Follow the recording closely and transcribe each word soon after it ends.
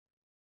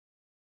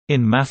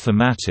In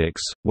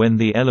mathematics, when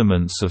the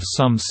elements of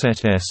some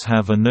set S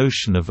have a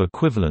notion of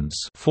equivalence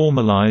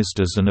formalized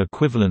as an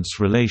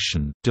equivalence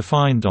relation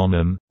defined on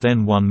them,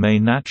 then one may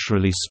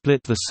naturally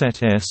split the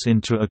set S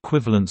into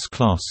equivalence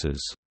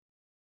classes.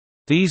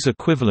 These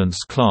equivalence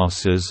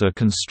classes are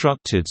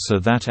constructed so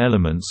that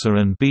elements A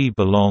and B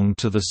belong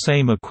to the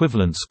same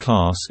equivalence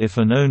class if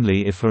and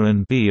only if A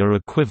and B are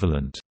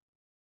equivalent.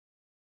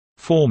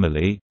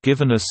 Formally,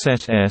 given a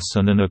set S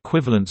and an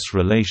equivalence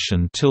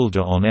relation tilde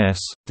on S,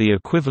 the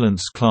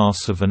equivalence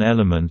class of an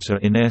element A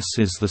in S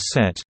is the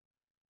set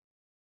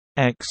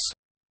X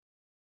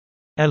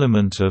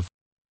element of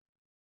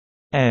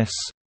S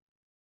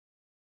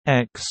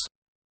X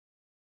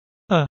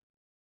A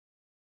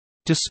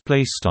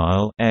display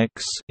style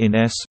X in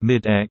S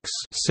mid X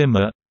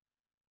simma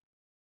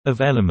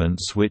of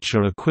elements which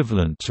are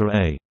equivalent to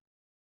A.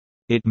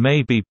 It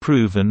may be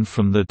proven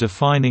from the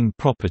defining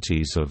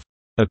properties of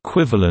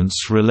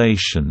equivalence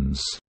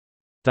relations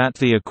that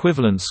the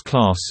equivalence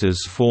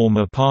classes form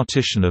a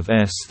partition of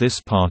S.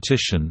 This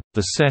partition,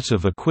 the set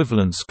of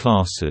equivalence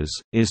classes,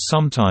 is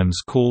sometimes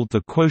called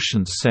the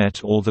quotient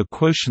set or the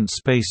quotient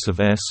space of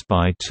S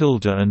by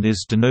tilde and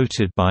is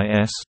denoted by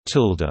S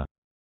tilde.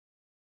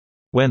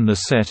 When the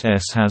set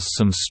S has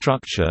some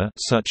structure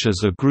such as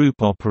a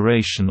group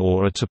operation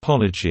or a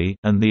topology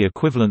and the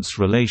equivalence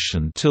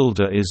relation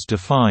tilde is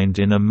defined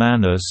in a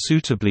manner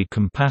suitably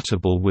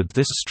compatible with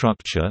this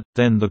structure,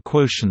 then the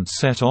quotient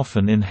set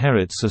often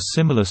inherits a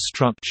similar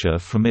structure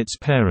from its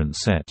parent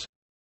set.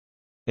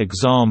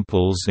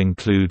 Examples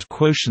include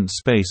quotient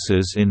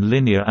spaces in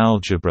linear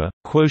algebra,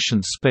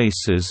 quotient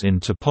spaces in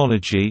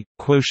topology,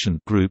 quotient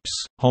groups,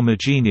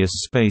 homogeneous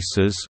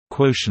spaces,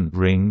 quotient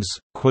rings,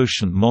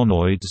 quotient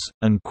monoids,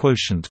 and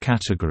quotient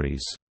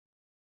categories.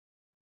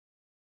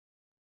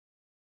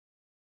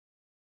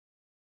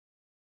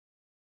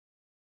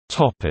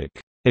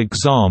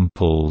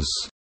 Examples: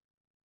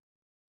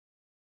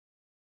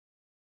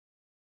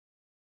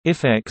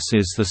 if X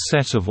is the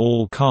set of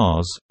all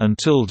cars, and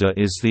tilde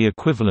is the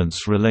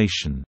equivalence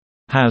relation,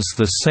 has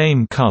the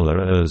same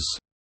color as,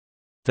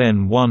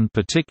 then one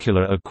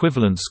particular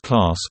equivalence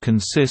class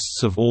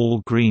consists of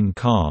all green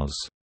cars.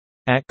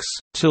 X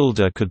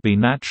tilde could be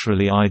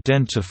naturally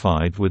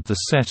identified with the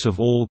set of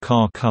all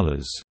car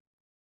colors.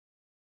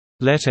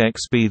 Let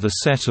X be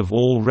the set of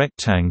all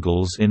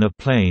rectangles in a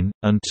plane,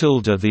 and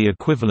tilde the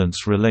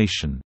equivalence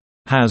relation,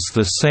 has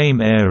the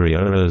same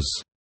area as.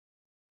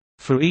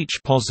 For each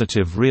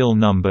positive real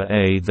number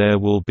A, there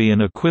will be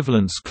an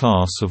equivalence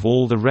class of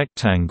all the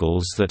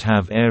rectangles that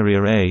have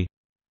area A.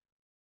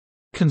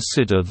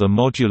 Consider the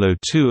modulo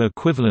 2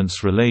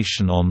 equivalence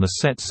relation on the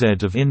set Z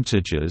of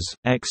integers,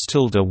 x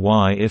tilde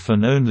y if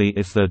and only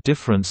if the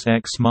difference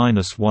x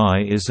minus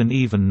y is an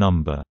even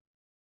number.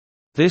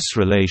 This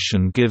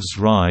relation gives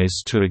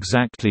rise to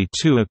exactly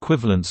two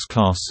equivalence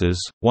classes,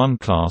 one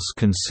class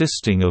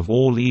consisting of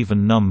all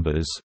even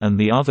numbers, and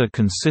the other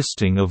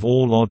consisting of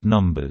all odd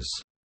numbers.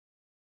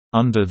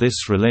 Under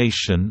this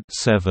relation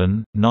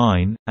 7,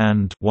 9,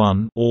 and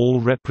 1 all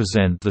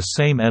represent the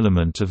same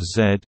element of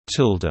Z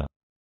tilde.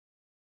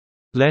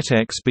 Let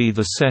X be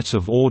the set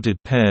of ordered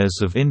pairs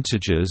of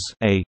integers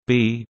a,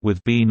 b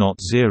with b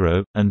not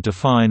 0, and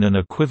define an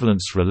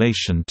equivalence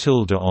relation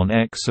tilde on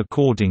X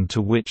according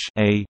to which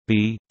a,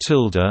 b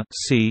tilde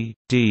c,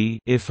 d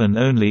if and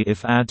only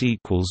if add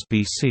equals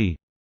bc.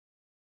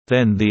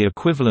 Then the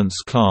equivalence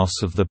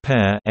class of the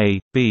pair a,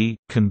 b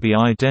can be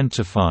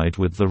identified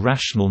with the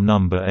rational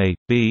number a,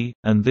 b,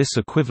 and this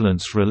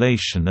equivalence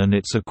relation and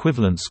its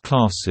equivalence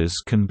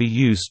classes can be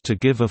used to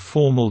give a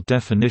formal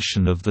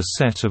definition of the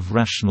set of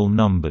rational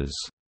numbers.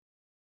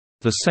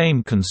 The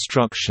same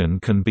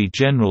construction can be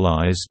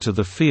generalized to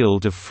the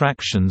field of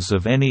fractions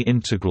of any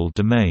integral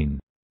domain.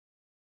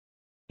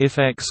 If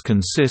X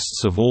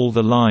consists of all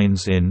the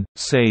lines in,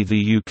 say the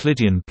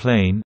Euclidean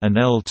plane, and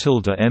L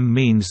tilde M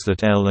means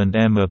that L and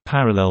M are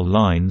parallel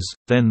lines,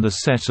 then the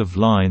set of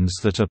lines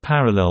that are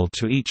parallel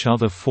to each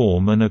other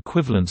form an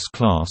equivalence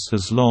class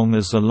as long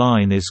as a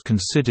line is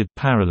considered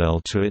parallel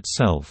to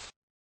itself.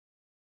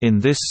 In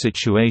this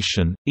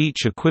situation,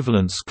 each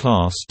equivalence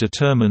class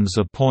determines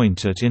a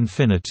point at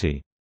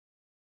infinity.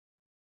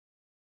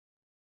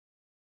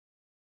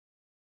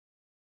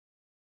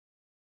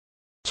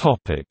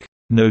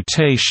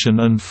 Notation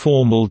and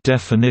formal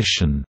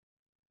definition.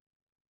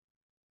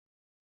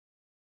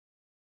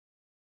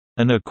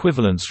 An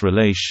equivalence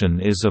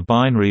relation is a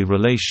binary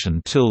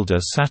relation tilde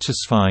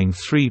satisfying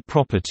three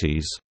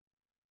properties.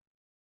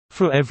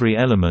 For every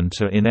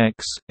element A in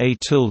X, A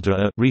tilde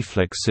A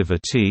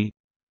reflexivity.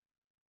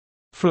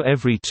 For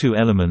every two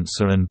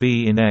elements A and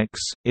B in X,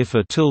 if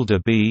A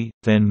tilde B,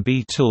 then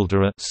B tilde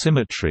A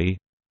symmetry.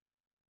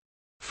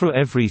 For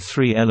every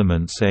three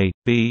elements A,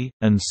 B,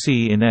 and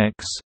C in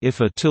X,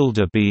 if A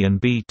tilde B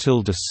and B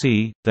tilde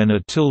C, then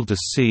A tilde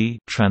C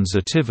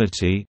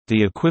transitivity.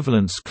 The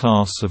equivalence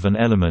class of an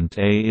element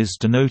A is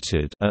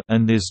denoted A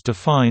and is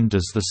defined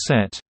as the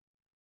set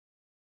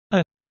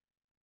A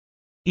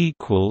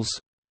equals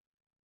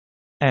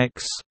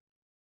X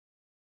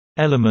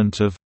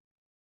element of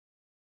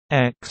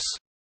X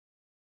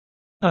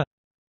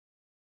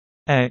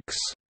x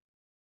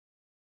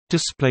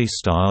display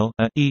style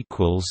a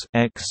equals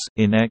x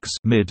in x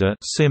midder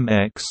sim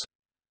x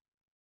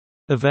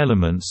of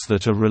elements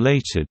that are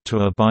related to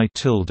a by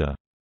tilde.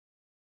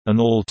 An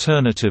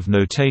alternative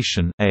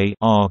notation A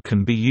R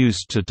can be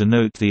used to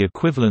denote the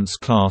equivalence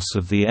class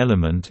of the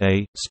element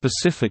A,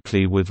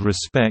 specifically with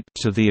respect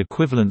to the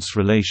equivalence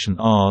relation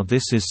R.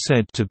 This is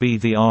said to be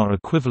the R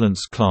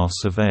equivalence class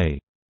of A.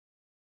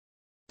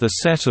 The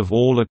set of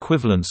all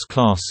equivalence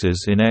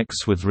classes in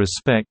X with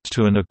respect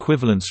to an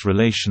equivalence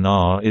relation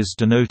R is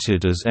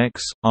denoted as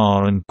X,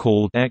 R and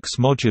called X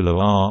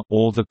modulo R,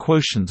 or the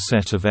quotient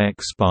set of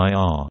X by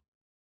R.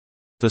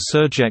 The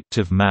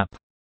surjective map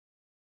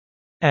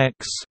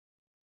X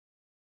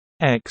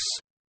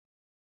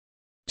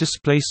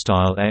display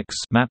style X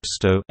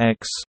mapsto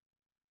X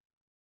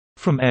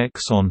from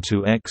X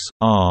onto X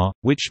R,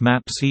 which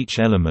maps each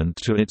element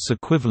to its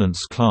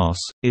equivalence class,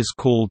 is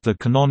called the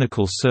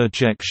canonical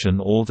surjection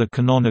or the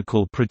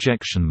canonical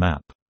projection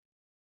map.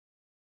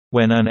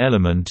 When an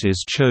element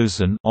is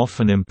chosen,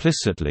 often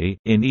implicitly,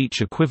 in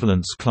each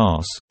equivalence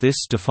class,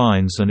 this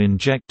defines an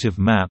injective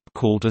map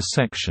called a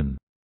section.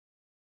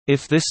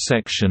 If this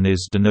section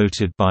is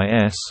denoted by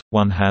S,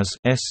 one has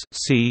S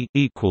C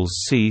equals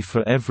C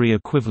for every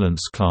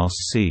equivalence class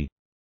C.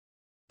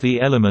 The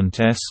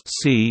element S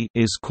C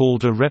is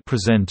called a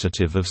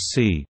representative of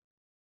C.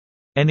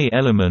 Any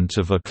element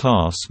of a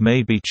class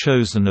may be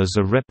chosen as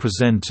a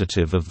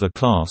representative of the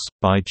class,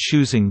 by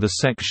choosing the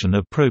section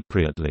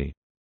appropriately.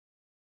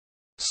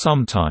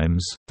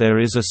 Sometimes, there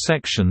is a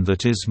section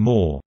that is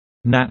more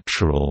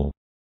 «natural»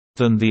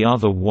 than the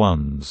other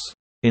ones.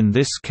 In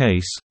this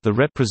case, the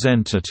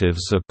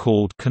representatives are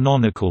called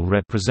canonical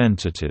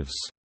representatives.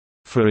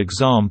 For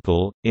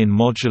example, in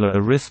modular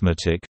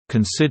arithmetic,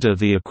 consider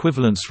the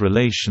equivalence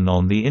relation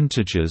on the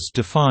integers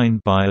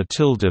defined by a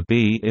tilde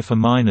b if a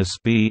minus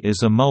b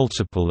is a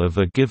multiple of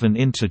a given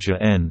integer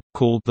n,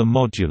 called the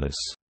modulus.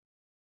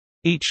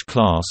 Each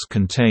class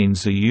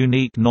contains a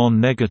unique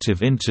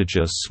non-negative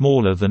integer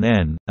smaller than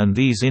n, and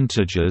these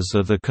integers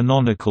are the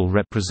canonical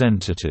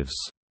representatives.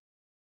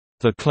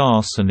 The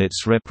class and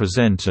its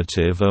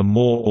representative are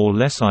more or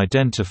less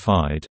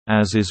identified,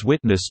 as is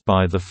witnessed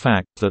by the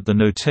fact that the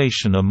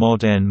notation a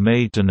mod n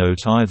may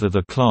denote either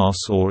the class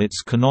or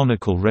its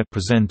canonical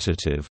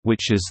representative,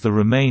 which is the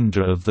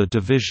remainder of the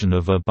division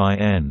of a by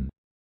n.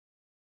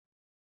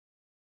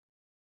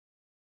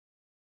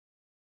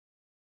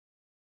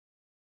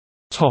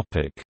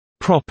 Topic: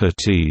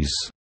 Properties.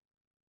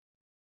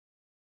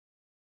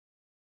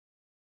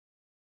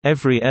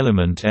 Every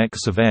element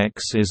X of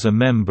X is a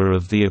member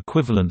of the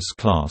equivalence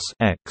class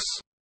X.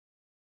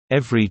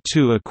 Every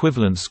two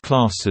equivalence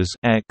classes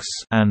X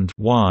and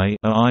Y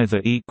are either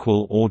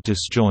equal or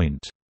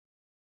disjoint.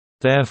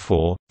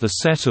 Therefore, the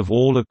set of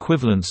all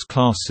equivalence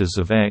classes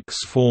of X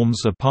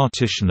forms a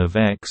partition of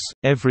X.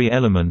 Every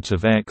element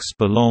of X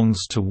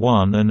belongs to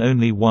one and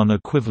only one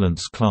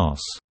equivalence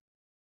class.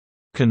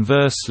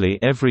 Conversely,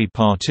 every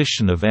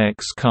partition of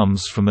X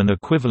comes from an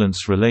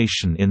equivalence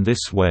relation in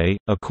this way,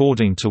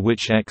 according to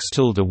which X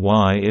tilde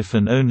Y if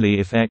and only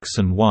if X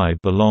and Y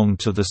belong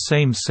to the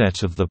same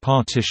set of the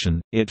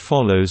partition. It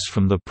follows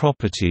from the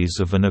properties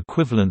of an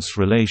equivalence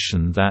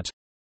relation that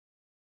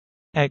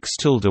X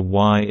tilde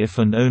Y if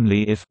and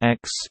only if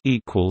X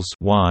equals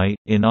Y.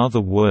 In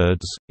other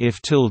words, if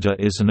tilde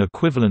is an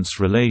equivalence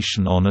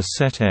relation on a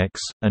set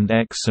X, and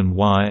X and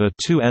Y are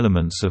two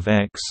elements of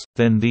X,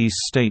 then these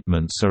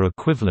statements are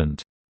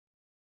equivalent.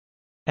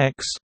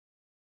 X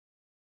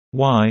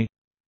Y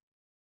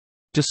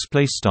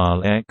display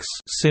style X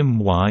sim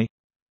Y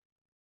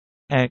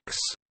X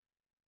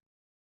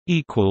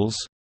equals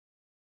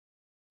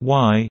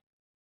Y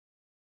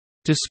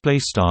display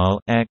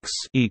style X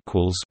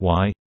equals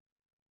Y.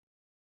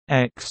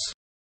 X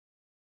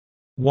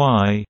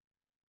Y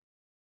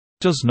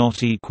does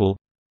not equal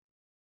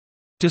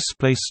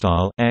display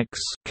style X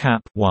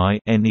cap Y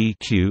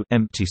neq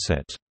empty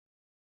set.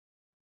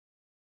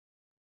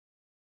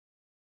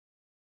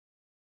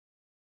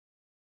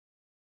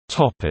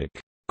 Topic: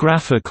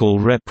 Graphical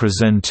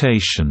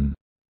representation.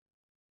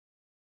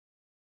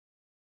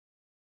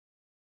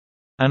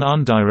 An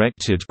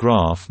undirected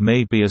graph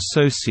may be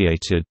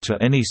associated to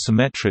any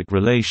symmetric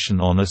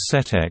relation on a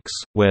set X,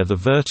 where the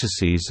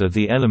vertices are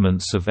the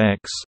elements of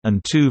X,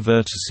 and two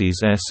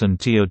vertices S and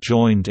T are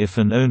joined if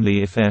and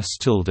only if S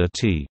tilde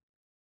T.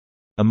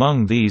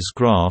 Among these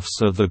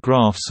graphs are the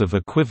graphs of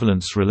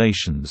equivalence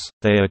relations.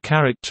 They are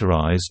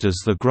characterized as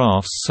the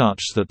graphs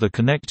such that the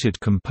connected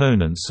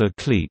components are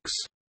cliques.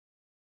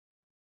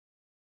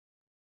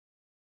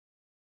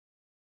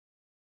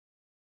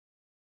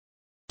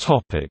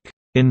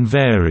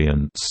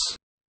 Invariants.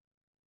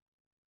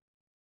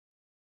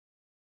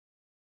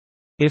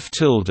 If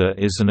tilde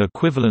is an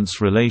equivalence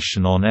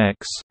relation on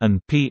X, and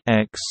P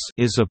X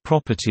is a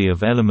property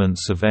of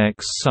elements of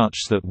X such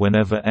that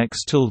whenever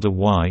X tilde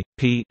Y,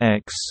 P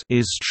X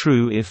is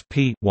true if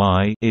P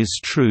Y is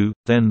true,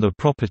 then the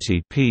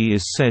property P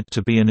is said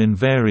to be an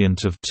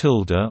invariant of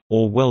tilde,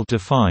 or well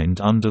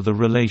defined under the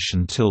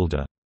relation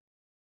tilde.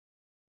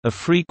 A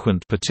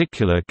frequent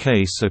particular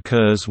case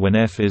occurs when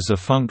f is a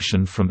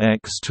function from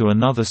X to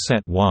another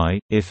set Y.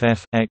 If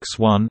f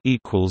x1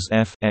 equals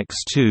f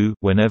x2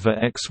 whenever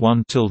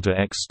x1 tilde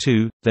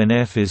x2, then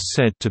f is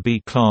said to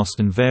be classed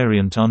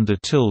invariant under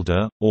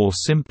tilde, or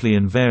simply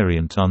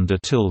invariant under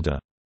tilde.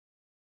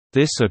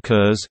 This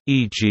occurs,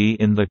 e.g.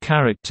 in the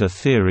character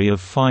theory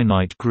of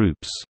finite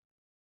groups.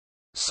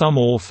 Some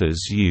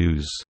authors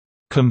use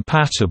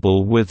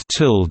compatible with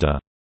tilde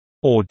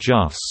or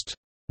just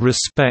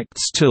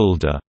respects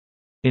tilde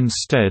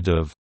instead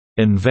of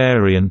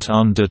invariant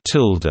under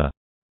tilde.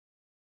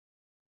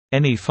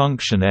 Any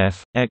function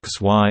f,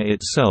 x, y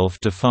itself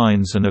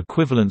defines an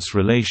equivalence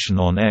relation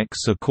on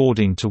X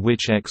according to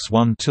which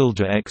x1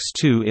 tilde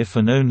x2 if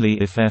and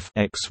only if f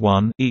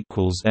x1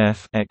 equals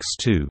f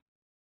x2.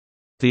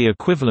 The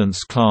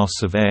equivalence class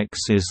of X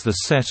is the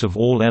set of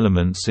all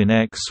elements in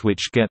X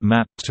which get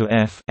mapped to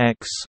f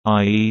X,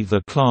 i.e.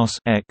 the class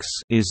X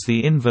is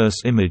the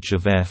inverse image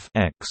of f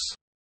X.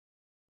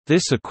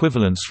 This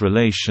equivalence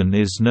relation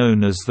is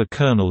known as the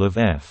kernel of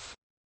f.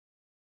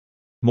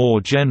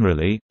 More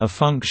generally, a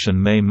function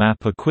may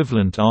map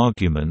equivalent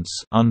arguments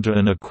under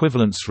an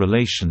equivalence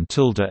relation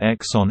tilde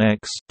x on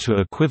X to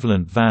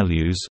equivalent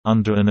values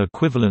under an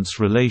equivalence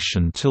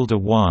relation tilde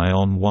y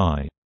on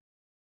Y.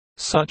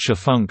 Such a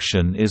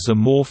function is a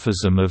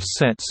morphism of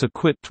sets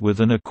equipped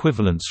with an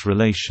equivalence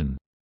relation.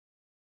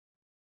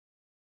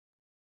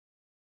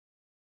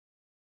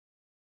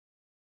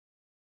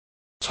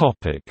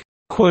 Topic: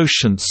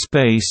 Quotient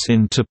space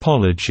in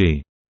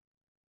topology.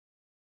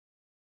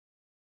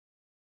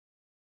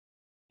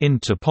 In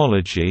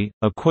topology,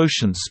 a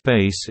quotient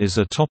space is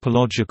a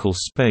topological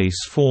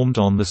space formed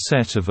on the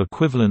set of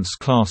equivalence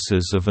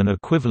classes of an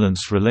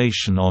equivalence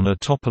relation on a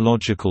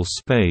topological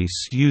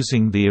space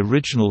using the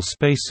original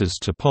space's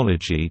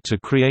topology to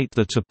create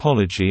the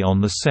topology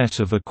on the set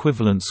of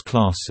equivalence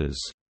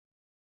classes.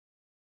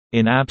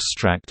 In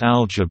abstract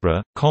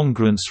algebra,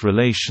 congruence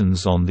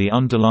relations on the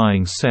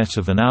underlying set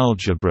of an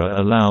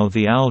algebra allow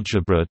the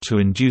algebra to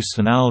induce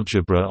an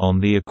algebra on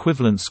the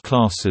equivalence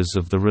classes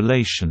of the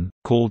relation,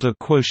 called a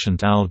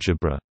quotient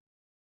algebra.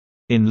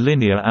 In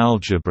linear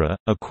algebra,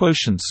 a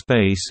quotient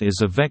space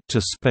is a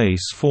vector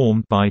space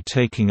formed by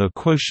taking a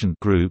quotient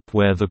group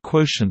where the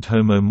quotient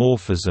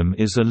homomorphism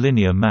is a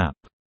linear map.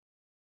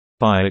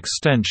 By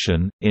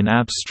extension, in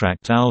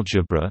abstract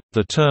algebra,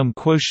 the term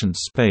quotient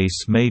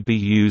space may be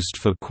used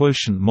for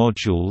quotient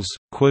modules,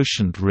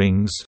 quotient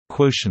rings,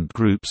 quotient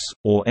groups,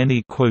 or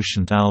any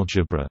quotient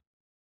algebra.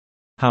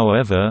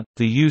 However,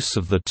 the use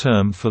of the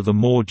term for the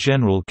more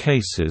general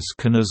cases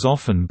can as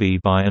often be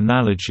by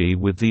analogy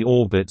with the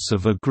orbits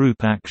of a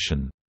group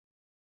action.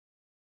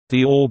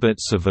 The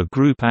orbits of a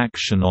group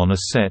action on a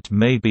set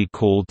may be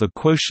called the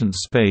quotient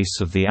space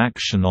of the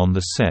action on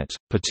the set,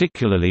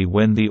 particularly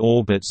when the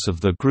orbits of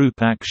the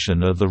group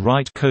action are the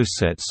right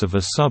cosets of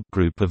a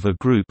subgroup of a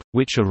group,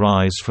 which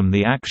arise from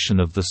the action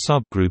of the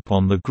subgroup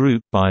on the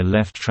group by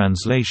left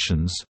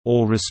translations,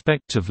 or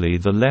respectively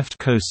the left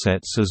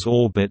cosets as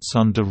orbits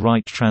under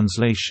right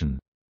translation.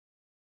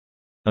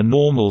 A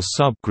normal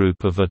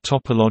subgroup of a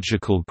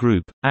topological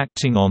group,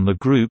 acting on the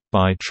group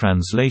by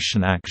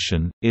translation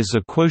action, is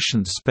a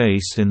quotient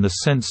space in the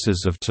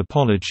senses of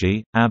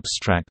topology,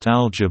 abstract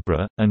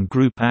algebra, and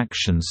group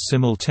actions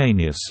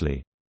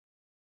simultaneously.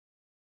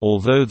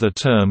 Although the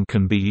term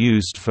can be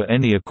used for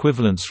any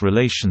equivalence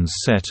relations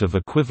set of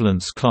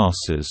equivalence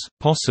classes,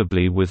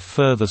 possibly with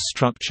further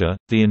structure,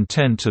 the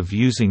intent of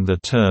using the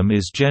term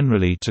is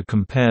generally to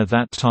compare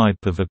that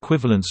type of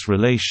equivalence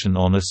relation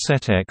on a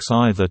set X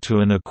either to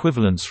an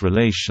equivalence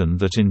relation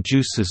that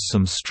induces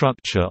some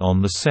structure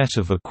on the set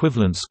of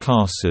equivalence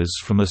classes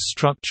from a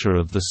structure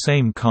of the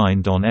same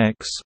kind on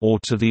X, or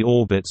to the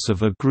orbits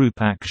of a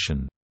group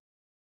action.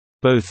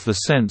 Both the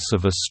sense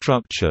of a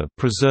structure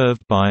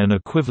preserved by an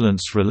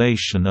equivalence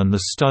relation and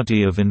the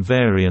study of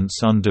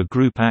invariants under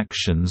group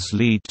actions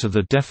lead to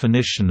the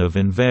definition of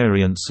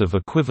invariants of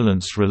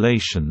equivalence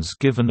relations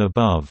given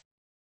above.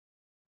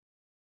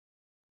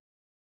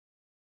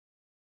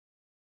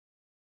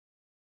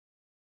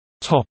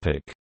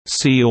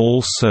 See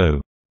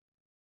also: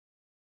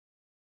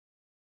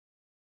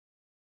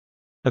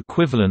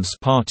 Equivalence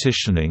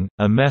partitioning,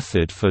 a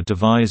method for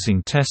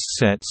devising test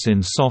sets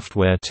in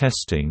software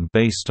testing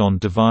based on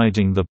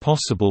dividing the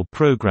possible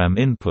program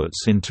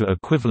inputs into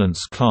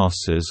equivalence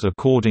classes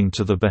according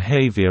to the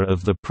behavior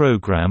of the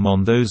program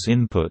on those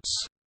inputs.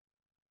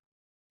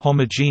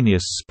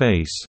 Homogeneous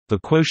space, the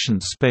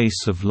quotient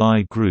space of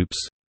Lie groups.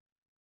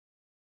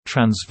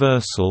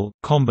 Transversal,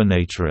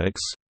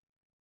 combinatorics.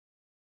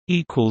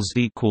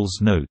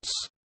 Notes